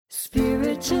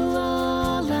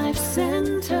Spiritual Life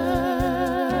Center,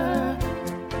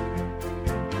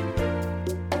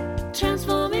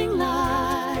 transforming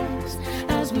lives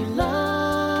as we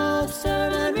love,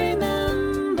 serve, and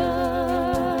remember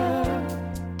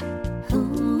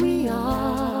who we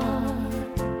are.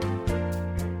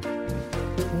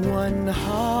 One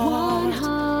heart,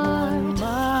 one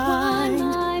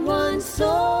mind, one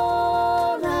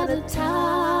soul at a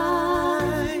time.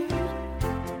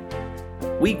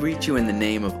 We greet you in the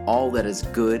name of all that is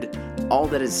good, all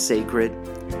that is sacred,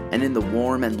 and in the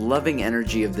warm and loving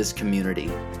energy of this community,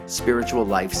 Spiritual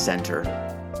Life Center.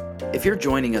 If you're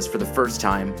joining us for the first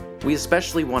time, we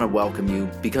especially want to welcome you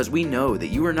because we know that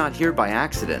you are not here by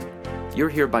accident. You're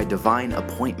here by divine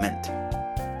appointment.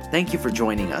 Thank you for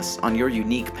joining us on your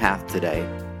unique path today,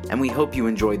 and we hope you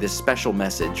enjoy this special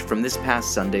message from this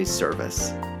past Sunday's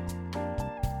service.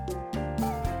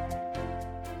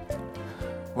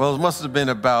 Well, it must have been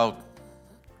about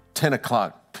 10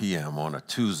 o'clock p.m. on a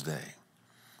Tuesday.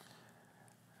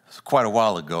 It's quite a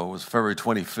while ago. It was February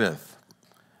 25th,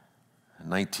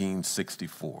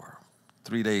 1964,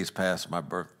 3 days past my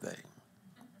birthday.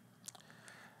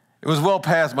 It was well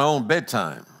past my own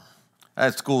bedtime. I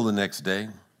had school the next day.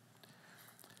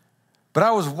 But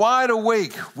I was wide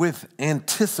awake with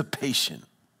anticipation.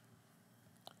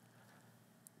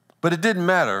 But it didn't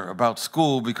matter about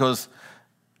school because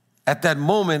at that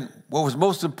moment, what was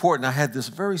most important, I had this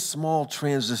very small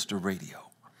transistor radio.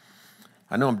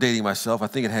 I know I'm dating myself. I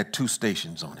think it had 2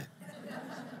 stations on it.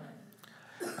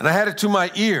 And I had it to my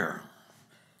ear.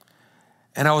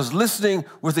 And I was listening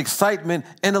with excitement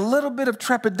and a little bit of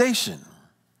trepidation.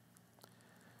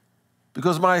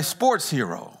 Because my sports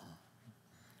hero,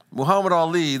 Muhammad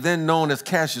Ali, then known as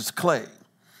Cassius Clay,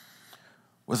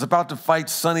 was about to fight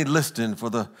Sonny Liston for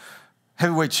the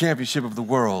heavyweight championship of the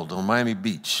world on Miami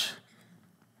Beach.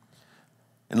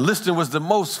 And Liston was the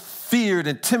most feared,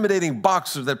 intimidating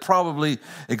boxer that probably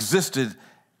existed,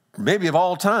 maybe of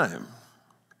all time.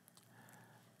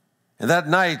 And that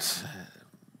night,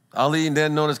 Ali,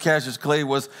 then known as Cassius Clay,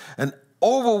 was an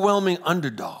overwhelming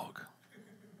underdog.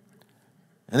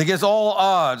 And against all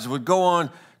odds would go on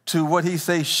to what he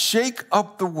say, shake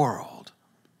up the world.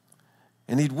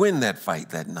 And he'd win that fight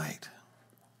that night.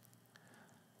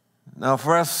 Now,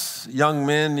 for us young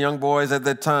men, young boys at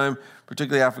that time,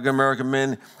 particularly African-American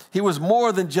men, he was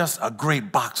more than just a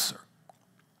great boxer.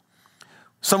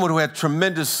 Someone who had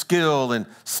tremendous skill and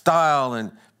style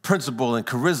and principle and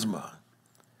charisma.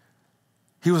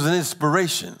 He was an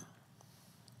inspiration.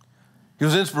 He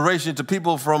was an inspiration to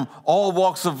people from all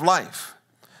walks of life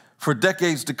for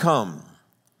decades to come.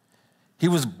 He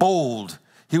was bold.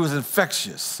 He was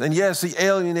infectious. And yes, he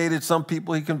alienated some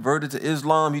people. He converted to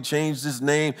Islam. He changed his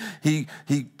name. He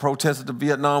protested the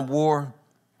Vietnam War.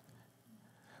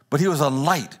 But he was a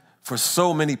light for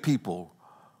so many people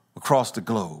across the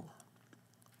globe.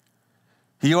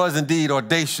 He was indeed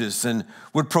audacious and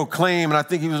would proclaim, and I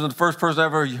think he was the first person I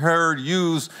ever heard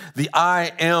use the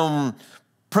I am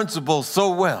principle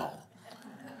so well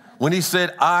when he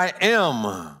said, I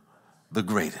am the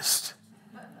greatest.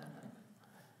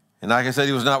 And like I said,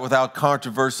 he was not without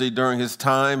controversy during his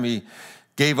time. He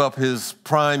gave up his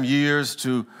prime years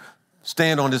to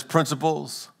stand on his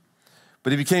principles.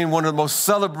 But he became one of the most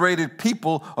celebrated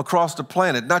people across the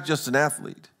planet, not just an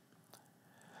athlete.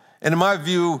 And in my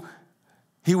view,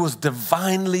 he was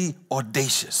divinely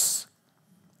audacious,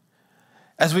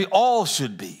 as we all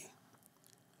should be.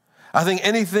 I think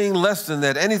anything less than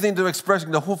that, anything to expressing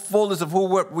the whole fullness of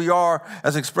who we are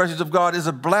as expressions of God is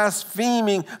a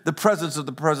blaspheming the presence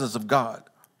of God.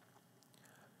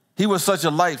 He was such a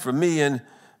light for me and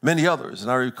many others. And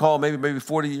I recall maybe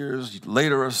 40 years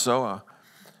later or so,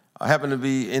 I happened to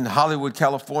be in Hollywood,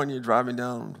 California, driving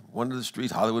down one of the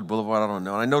streets, Hollywood Boulevard, I don't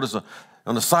know. And I noticed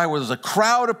on the side where there's a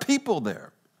crowd of people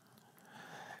there.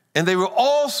 And they were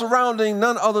all surrounding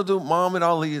none other than Muhammad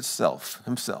Ali himself.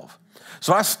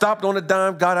 So I stopped on a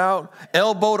dime, got out,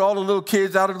 elbowed all the little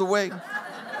kids out of the way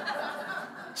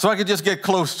so I could just get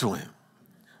close to him.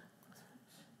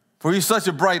 For he's such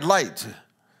a bright light,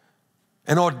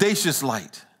 an audacious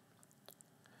light.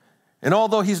 And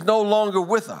although he's no longer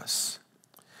with us,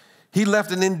 he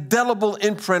left an indelible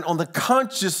imprint on the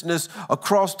consciousness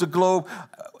across the globe,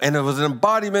 and it was an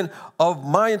embodiment of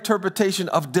my interpretation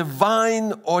of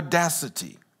divine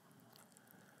audacity.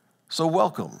 So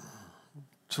welcome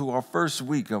to our first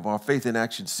week of our Faith in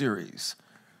Action series,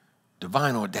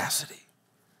 Divine Audacity.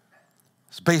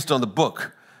 It's based on the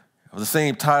book of the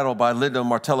same title by Linda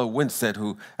Martello Winsett,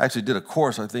 who actually did a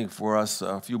course, I think, for us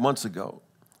a few months ago.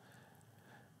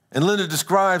 And Linda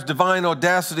describes divine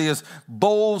audacity as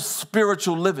bold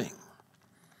spiritual living.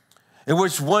 in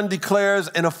which one declares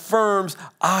and affirms,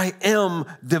 I am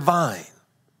divine.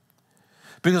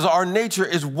 Because our nature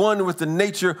is one with the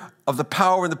nature of the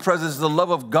power and the presence and the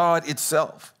love of God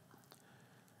itself.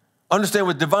 Understand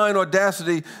with divine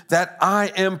audacity that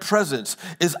I am presence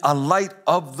is a light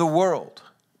of the world.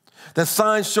 That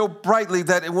shines so brightly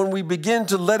that when we begin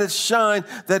to let it shine,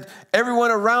 that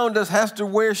everyone around us has to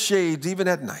wear shades even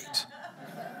at night.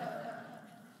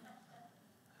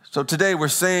 So today we're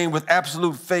saying with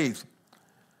absolute faith,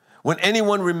 when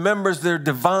anyone remembers their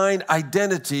divine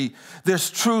identity,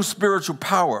 there's true spiritual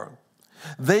power.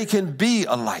 They can be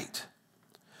a light.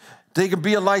 They can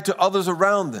be a light to others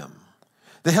around them.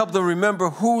 They help them remember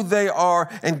who they are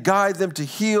and guide them to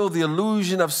heal the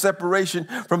illusion of separation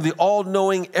from the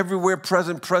all-knowing, everywhere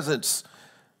present presence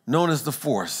known as the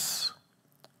Force.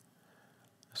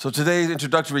 So today's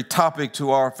introductory topic to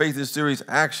our Faith in Series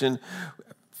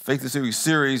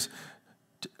series,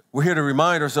 we're here to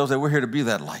remind ourselves that we're here to be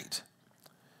that light.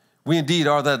 We indeed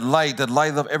are that light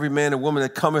of every man and woman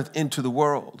that cometh into the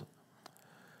world.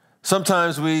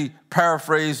 Sometimes we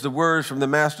paraphrase the words from the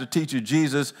master teacher,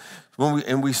 Jesus,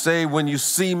 when we say, when you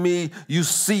see me, you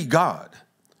see God.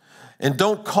 And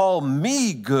don't call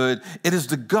me good. It is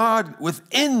the God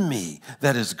within me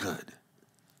that is good.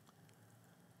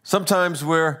 Sometimes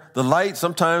we're the light.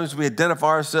 Sometimes we identify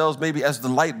ourselves maybe as the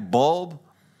light bulb.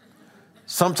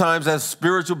 Sometimes as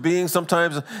spiritual beings.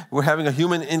 Sometimes we're having a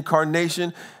human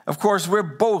incarnation. Of course, we're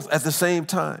both at the same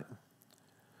time.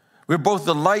 We're both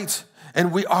the light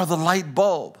and we are the light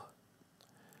bulb.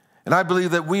 And I believe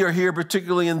that we are here,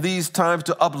 particularly in these times,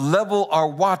 to up-level our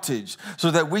wattage so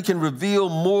that we can reveal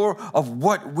more of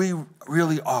what we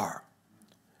really are.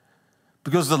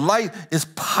 Because the light is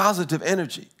positive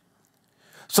energy.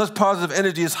 Such positive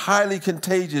energy is highly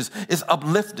contagious, it's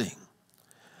uplifting.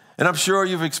 And I'm sure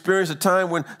you've experienced a time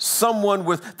when someone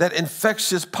with that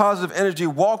infectious positive energy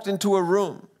walked into a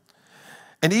room.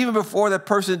 And even before that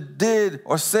person did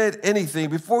or said anything,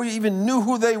 before you even knew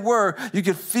who they were, you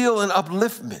could feel an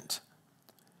upliftment.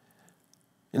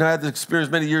 You know, I had this experience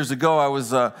many years ago. I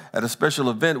was at a special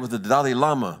event with the Dalai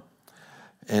Lama.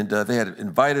 And they had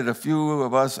invited a few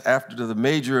of us after the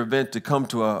major event to come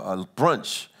to a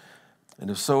brunch.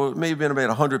 And so it may have been about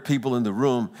 100 people in the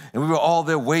room. And we were all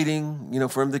there waiting,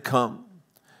 for him to come.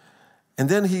 And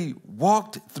then he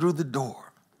walked through the door.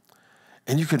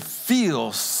 And you could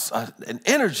feel an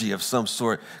energy of some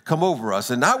sort come over us.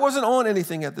 And I wasn't on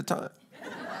anything at the time.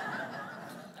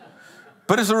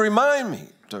 But it's a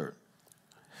reminder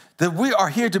that we are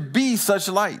here to be such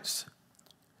lights.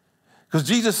 Because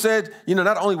Jesus said,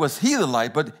 not only was he the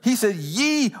light, but he said,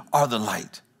 ye are the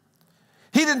light.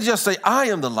 He didn't just say, I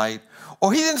am the light.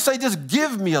 Or he didn't say, just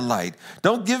give me a light.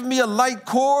 Don't give me a light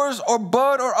course or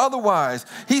bud or otherwise.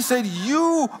 He said,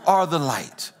 you are the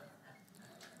light.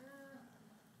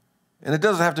 And it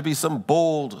doesn't have to be some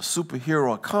bold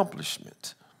superhero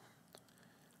accomplishment.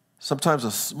 Sometimes a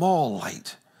small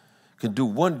light can do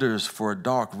wonders for a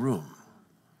dark room.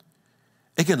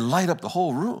 It can light up the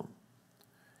whole room.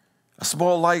 A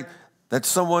small light that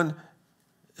someone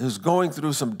who's going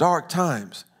through some dark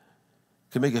times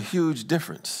can make a huge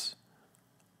difference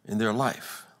in their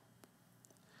life.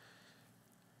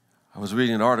 I was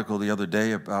reading an article the other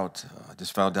day about, I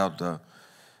just found out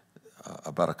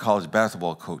about a college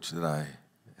basketball coach that I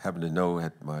happen to know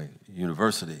at my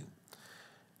university.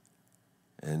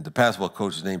 And the basketball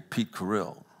coach is named Pete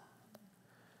Carril.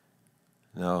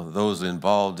 Now, those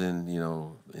involved in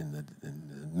the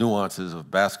nuances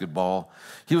of basketball,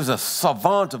 he was a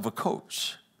savant of a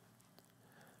coach.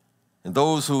 And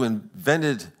those who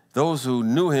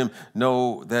knew him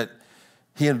know that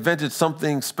he invented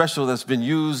something special that's been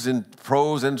used in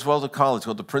pros and as well as college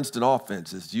called the Princeton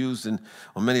offense. It's used on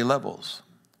many levels.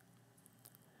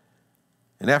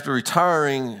 And after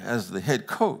retiring as the head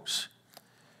coach,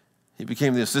 he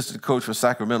became the assistant coach for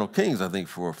Sacramento Kings, I think,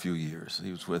 for a few years.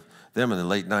 He was with them in the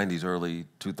late 90s, early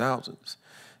 2000s.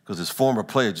 Because his former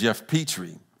player, Jeff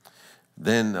Petrie,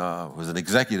 then was an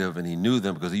executive, and he knew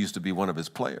them because he used to be one of his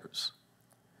players.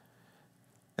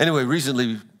 Anyway,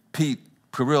 recently, Pete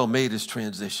Carril made his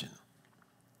transition.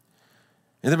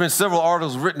 And there have been several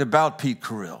articles written about Pete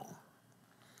Carril.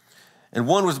 And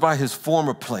one was by his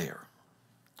former player.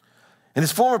 And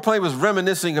his former player was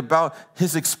reminiscing about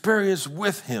his experience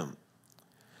with him.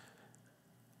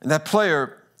 And that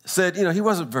player said, he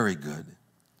wasn't very good.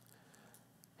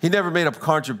 He never made a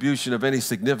contribution of any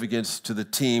significance to the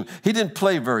team. He didn't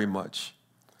play very much.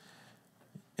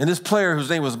 And this player,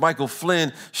 whose name was Michael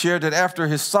Flynn, shared that after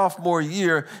his sophomore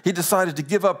year, he decided to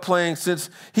give up playing since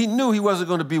he knew he wasn't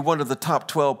going to be one of the top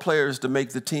 12 players to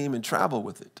make the team and travel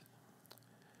with it.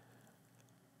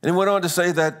 And he went on to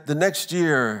say that the next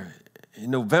year,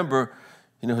 in November,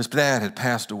 his dad had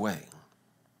passed away.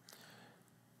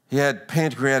 He had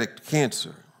pancreatic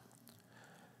cancer.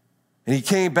 And he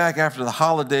came back after the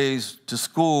holidays to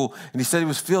school, and he said he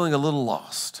was feeling a little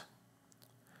lost.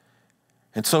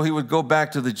 And so he would go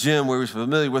back to the gym where he was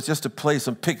familiar with just to play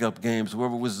some pickup games,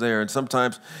 whoever was there. And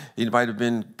sometimes it might have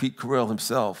been Pete Carril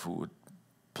himself who would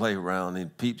play around.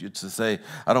 And Pete used to say,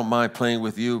 I don't mind playing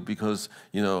with you because,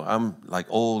 I'm like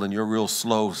old and you're real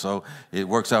slow, so it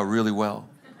works out really well.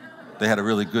 They had a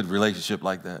really good relationship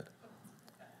like that.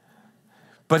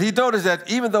 But he noticed that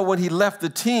even though when he left the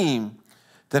team,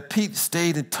 that Pete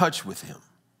stayed in touch with him.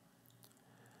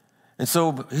 And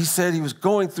so he said he was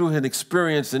going through an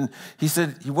experience, and he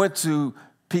said he went to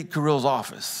Pete Carril's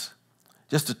office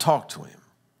just to talk to him.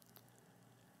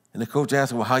 And the coach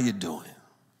asked him, well, how you doing?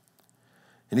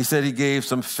 And he said he gave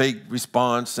some fake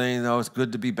response saying, it's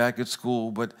good to be back at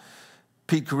school. But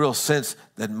Pete Carril sensed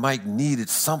that Mike needed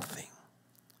something.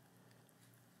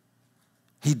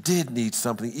 He did need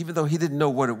something, even though he didn't know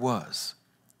what it was.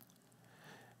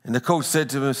 And the coach said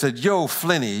to him, yo,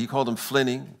 Flinny. He called him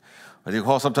Flinny.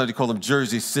 Sometimes he called him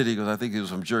Jersey City because I think he was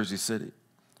from Jersey City.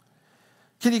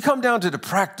 Can you come down to the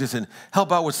practice and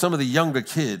help out with some of the younger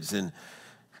kids? And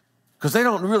because they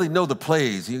don't really know the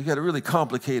plays. You got a really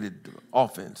complicated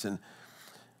offense. And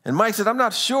Mike said, I'm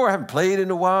not sure. I haven't played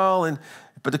in a while.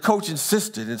 But the coach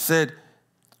insisted and said,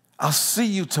 I'll see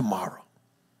you tomorrow.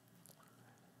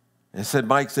 And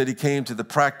Mike said he came to the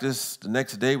practice the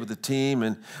next day with the team,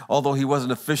 and although he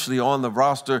wasn't officially on the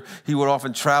roster, he would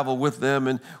often travel with them,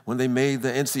 and when they made the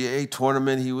NCAA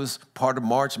tournament, he was part of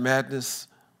March Madness.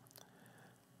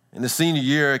 In the senior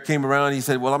year, it came around, he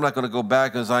said, well, I'm not going to go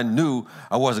back because I knew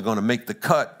I wasn't going to make the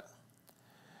cut.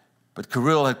 But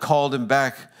Carril had called him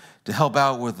back to help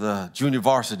out with the junior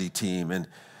varsity team, and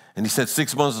he said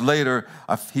 6 months later,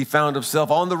 he found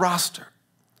himself on the roster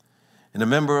and a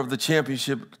member of the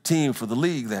championship team for the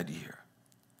league that year.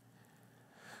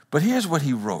 But here's what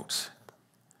he wrote.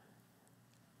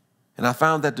 And I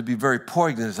found that to be very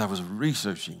poignant as I was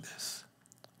researching this.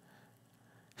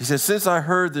 He said, since I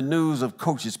heard the news of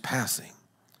Coach's passing,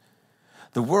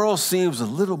 the world seems a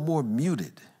little more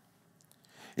muted.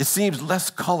 It seems less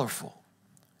colorful.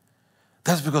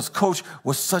 That's because Coach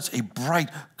was such a bright,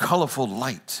 colorful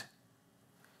light.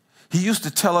 He used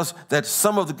to tell us that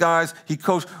some of the guys he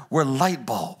coached were light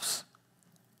bulbs.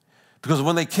 Because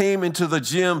when they came into the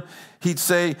gym, he'd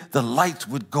say the lights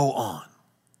would go on.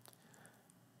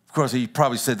 Of course, he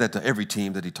probably said that to every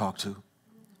team that he talked to.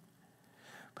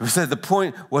 But he said the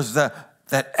point was that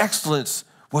excellence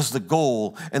was the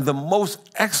goal, and the most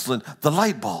excellent, the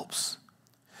light bulbs,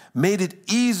 made it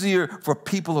easier for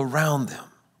people around them.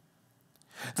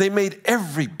 They made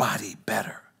everybody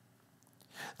better.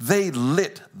 They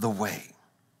lit the way.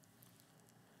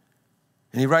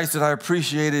 And he writes that I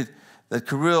appreciated that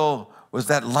Carril was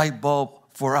that light bulb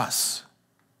for us.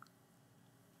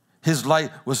 His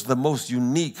light was the most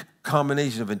unique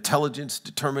combination of intelligence,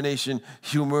 determination,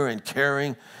 humor, and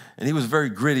caring. And he was very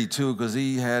gritty, too, because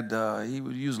he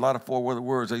would use a lot of four-letter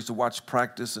words. I used to watch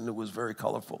practice, and it was very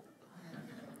colorful.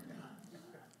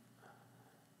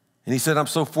 And he said, I'm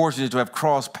so fortunate to have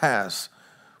crossed paths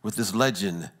with this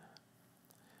legend.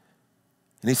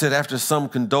 And he said, after some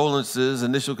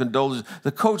initial condolences,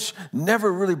 the coach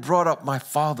never really brought up my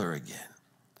father again.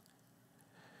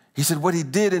 He said, what he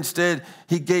did instead,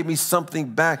 he gave me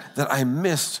something back that I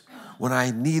missed when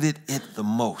I needed it the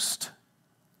most.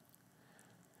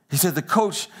 He said the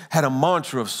coach had a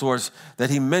mantra of sorts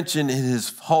that he mentioned in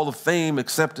his Hall of Fame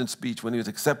acceptance speech when he was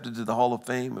accepted to the Hall of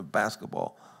Fame of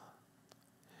basketball.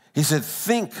 He said,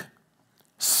 think,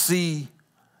 see,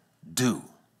 do.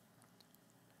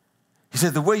 He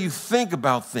said, the way you think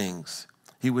about things,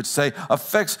 he would say,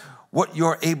 affects what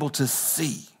you're able to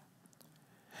see.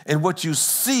 And what you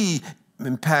see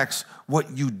impacts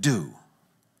what you do.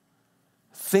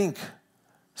 Think,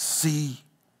 see,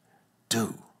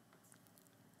 do.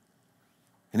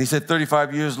 And he said,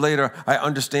 35 years later, I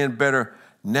understand better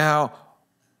now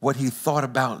what he thought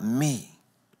about me.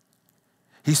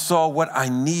 He saw what I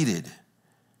needed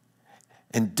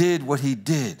and did what he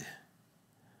did.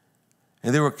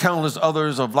 And there were countless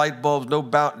others of light bulbs, no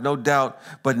doubt,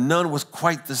 but none was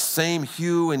quite the same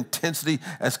hue, intensity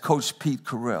as Coach Pete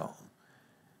Carril.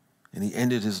 And he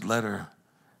ended his letter,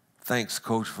 thanks,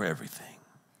 Coach, for everything.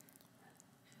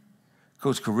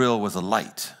 Coach Carril was a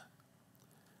light,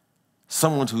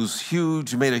 someone who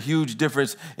made a huge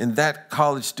difference in that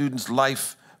college student's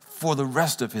life for the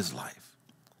rest of his life.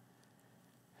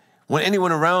 When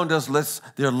anyone around us lets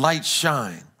their light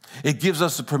shine, it gives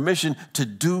us the permission to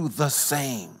do the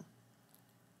same.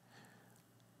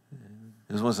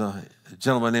 There was a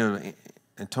gentleman named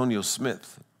Antonio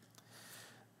Smith.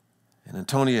 And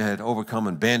Antonio had overcome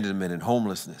abandonment and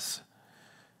homelessness.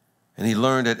 And he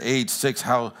learned at age 6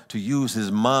 how to use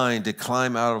his mind to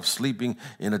climb out of sleeping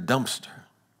in a dumpster.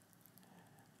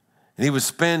 And he would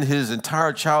spend his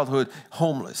entire childhood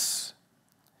homeless.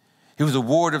 He was a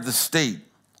ward of the state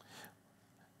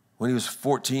when he was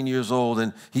 14 years old,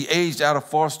 and he aged out of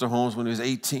foster homes when he was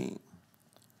 18.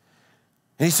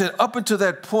 And he said up until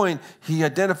that point, he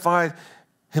identified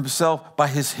himself by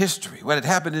his history, what had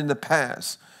happened in the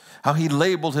past, how he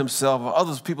labeled himself, or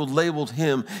other people labeled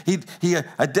him. He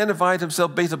identified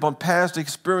himself based upon past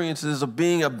experiences of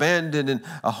being abandoned and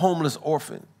a homeless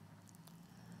orphan.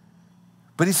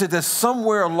 But he said that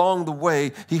somewhere along the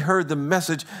way, he heard the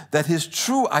message that his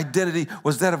true identity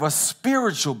was that of a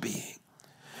spiritual being,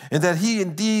 and that he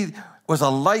indeed was a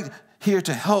light here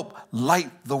to help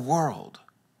light the world.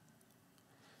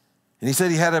 And he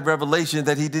said he had a revelation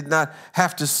that he did not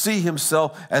have to see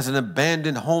himself as an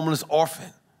abandoned, homeless orphan.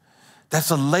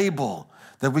 That's a label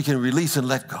that we can release and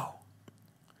let go.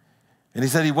 And he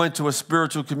said he went to a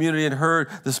spiritual community and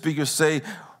heard the speaker say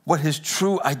what his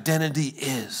true identity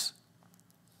is.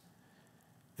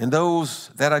 And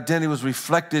that identity was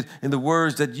reflected in the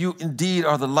words that you indeed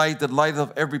are the light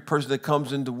of every person that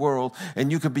comes into the world,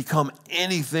 and you can become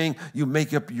anything you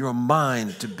make up your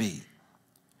mind to be.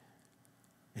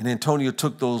 And Antonio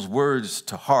took those words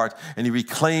to heart, and he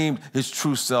reclaimed his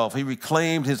true self. He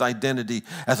reclaimed his identity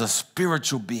as a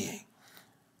spiritual being.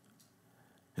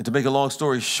 And to make a long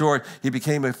story short, he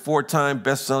became a 4-time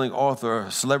best-selling author,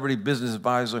 a celebrity business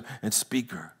advisor, and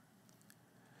speaker.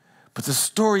 But the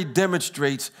story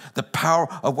demonstrates the power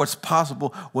of what's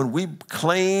possible when we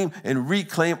claim and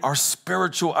reclaim our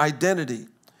spiritual identity,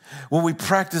 when we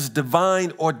practice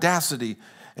divine audacity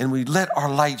and we let our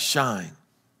light shine.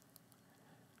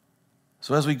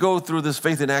 So as we go through this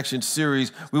Faith in Action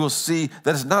series, we will see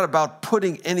that it's not about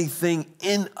putting anything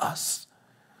in us,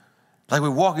 like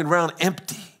we're walking around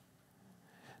empty.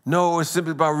 No, it's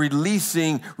simply about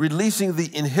releasing the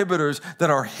inhibitors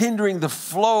that are hindering the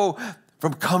flow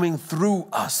from coming through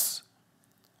us.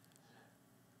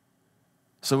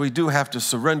 So we do have to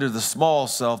surrender the small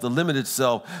self, the limited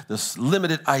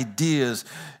ideas,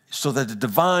 so that the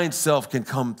divine self can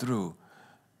come through.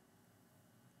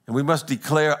 And we must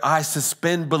declare, I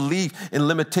suspend belief in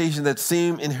limitations that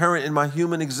seem inherent in my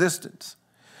human existence.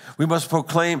 We must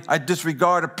proclaim, I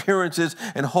disregard appearances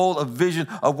and hold a vision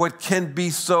of what can be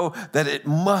so that it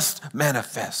must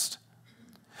manifest.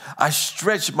 I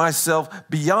stretch myself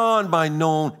beyond my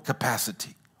known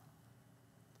capacity.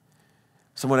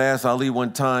 Someone asked Ali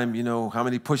one time, how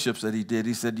many push-ups that he did.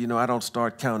 He said, I don't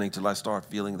start counting till I start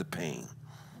feeling the pain.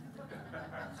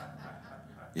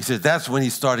 He said that's when he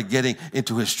started getting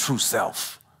into his true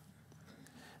self.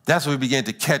 That's when he began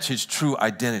to catch his true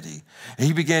identity. And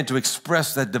he began to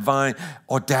express that divine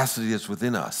audacity that's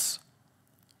within us.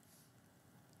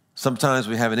 Sometimes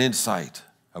we have an insight,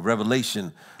 a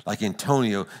revelation like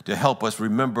Antonio to help us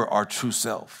remember our true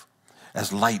self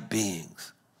as light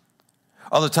beings.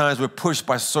 Other times we're pushed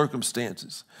by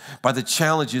circumstances, by the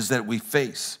challenges that we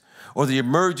face, or the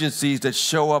emergencies that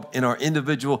show up in our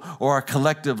individual or our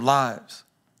collective lives.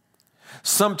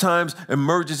 Sometimes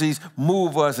emergencies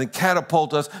move us and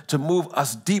catapult us to move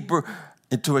us deeper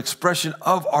into expression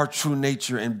of our true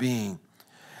nature and being,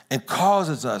 and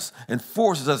causes us and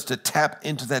forces us to tap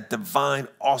into that divine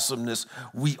awesomeness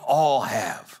we all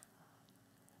have.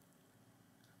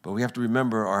 But we have to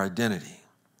remember our identity.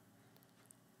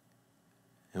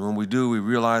 And when we do, we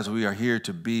realize we are here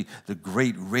to be the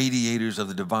great radiators of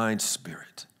the divine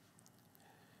spirit.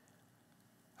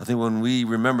 I think when we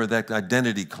remember that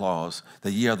identity clause,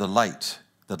 that ye are the light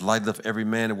of every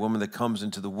man and woman that comes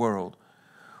into the world,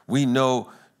 we know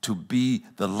to be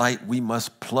the light, we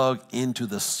must plug into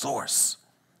the source.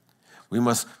 We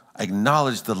must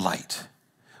acknowledge the light.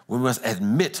 We must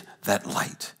admit that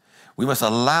light. We must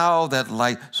allow that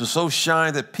light to so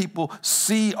shine that people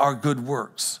see our good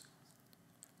works.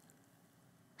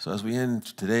 So as we end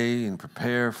today and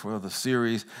prepare for the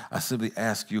series, I simply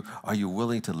ask you, are you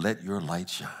willing to let your light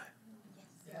shine?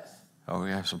 Yes. Oh, we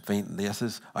have some faint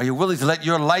yeses. Are you willing to let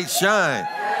your light shine?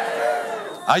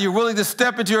 Yes. Are you willing to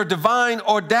step into your divine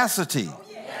audacity?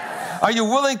 Yes. Are you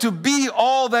willing to be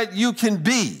all that you can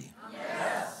be?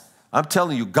 Yes. I'm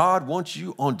telling you, God wants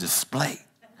you on display.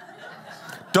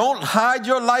 Don't hide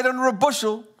your light under a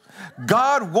bushel.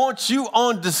 God wants you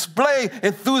on display,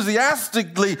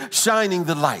 enthusiastically shining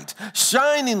the light.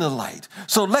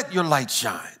 So let your light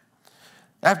shine.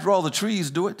 After all, the trees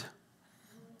do it.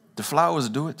 The flowers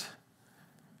do it.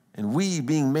 And we,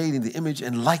 being made in the image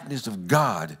and likeness of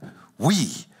God, we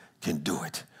can do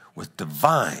it with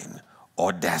divine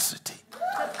audacity.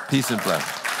 Peace and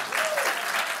blessings.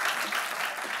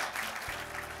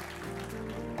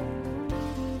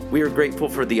 We are grateful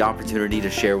for the opportunity to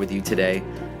share with you today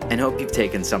and hope you've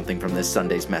taken something from this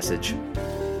Sunday's message.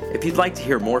 If you'd like to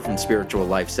hear more from Spiritual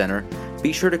Life Center,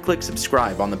 be sure to click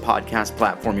subscribe on the podcast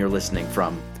platform you're listening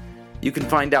from. You can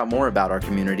find out more about our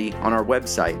community on our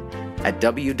website at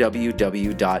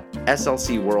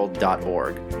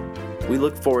www.slcworld.org. We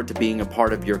look forward to being a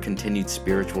part of your continued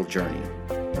spiritual journey.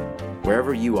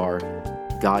 Wherever you are,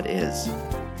 God is,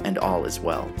 and all is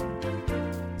well.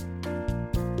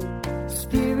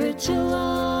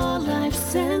 Spiritual Life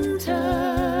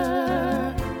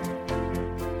Center.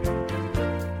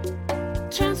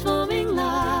 Transform